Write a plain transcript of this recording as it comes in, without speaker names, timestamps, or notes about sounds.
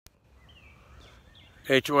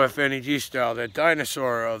HOFNEG style. That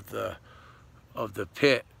dinosaur of the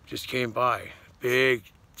pit just came by. Big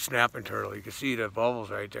snapping turtle. You can see the bubbles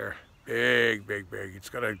right there. Big, big, big. It's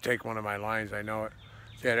gonna take one of my lines. I know it.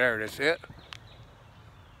 Yeah, there it is. See it?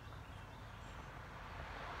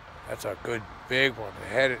 That's a good big one. The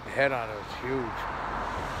head on it is huge.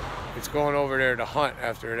 It's going over there to hunt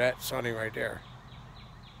after that sunny right there.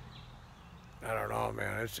 I don't know,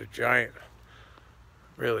 man. It's a giant. It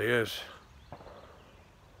really is.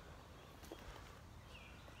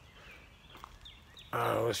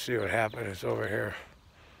 Let's see what happened. It's over here.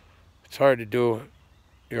 It's hard to do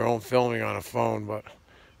your own filming on a phone, but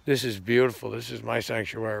this is beautiful. This is my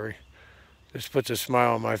sanctuary. This puts a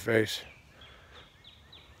smile on my face.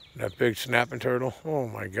 That big snapping turtle. Oh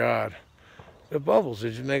my God. The bubbles,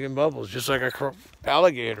 they're just making bubbles, just like a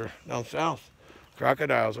alligator down south.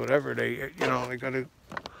 Crocodiles, whatever, they gotta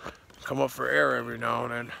come up for air every now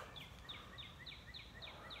and then.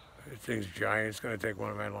 This thing's giant. It's gonna take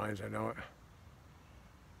one of my lines, I know it.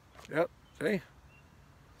 Yep, see?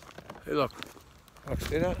 Hey, look. Look,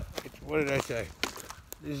 see that? What did I say?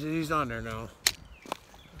 He's on there now.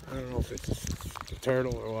 I don't know if it's the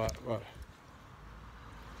turtle or what, but...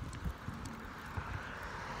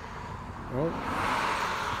 Well,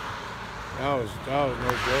 that was no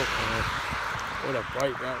joke, man. What a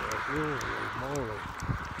bite that was. Holy moly.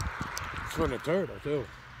 It's from the turtle, too.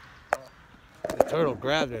 The turtle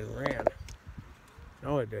grabbed it and ran.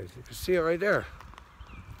 No, it did. You can see it right there.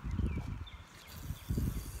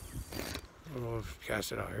 We'll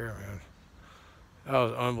cast it out here, man. That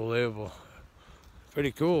was unbelievable.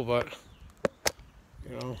 Pretty cool, but,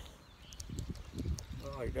 you know,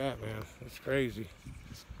 not like that, man. It's crazy.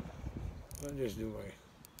 I'll just do my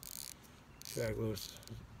drag loose.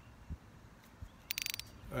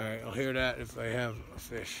 Alright, I'll hear that if I have a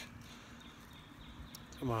fish.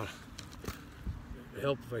 Come on. It'll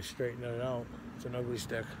help if I straighten it out. It's an ugly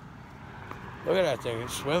stick. Look at that thing.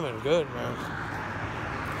 It's swimming good, man.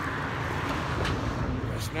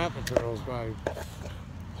 My snapping turtle's probably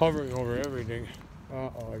hovering over everything.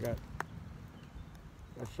 Uh-oh, I got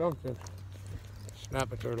something.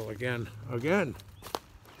 Snapping turtle again. Again.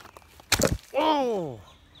 Whoa!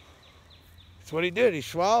 That's what he did. He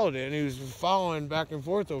swallowed it and he was following back and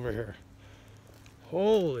forth over here.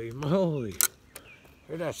 Holy moly.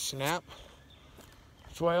 Hear that snap?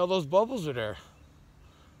 That's why all those bubbles are there.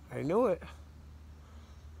 I knew it.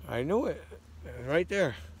 I knew it. Right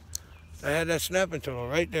there. I had that snapping turtle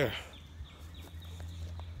right there.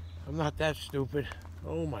 I'm not that stupid.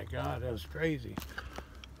 Oh my God, that was crazy.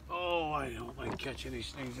 Oh, I don't like catching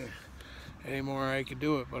these things anymore. I could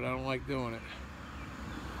do it, but I don't like doing it.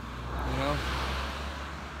 You know?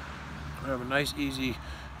 I have a nice, easy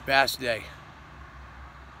bass day.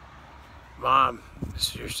 Mom, this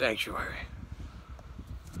is your sanctuary.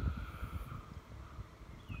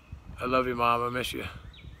 I love you, Mom. I miss you.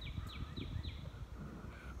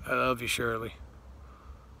 I love you, Shirley.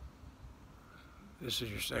 This is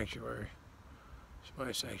your sanctuary. It's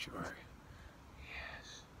my sanctuary.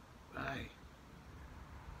 Yes. Bye.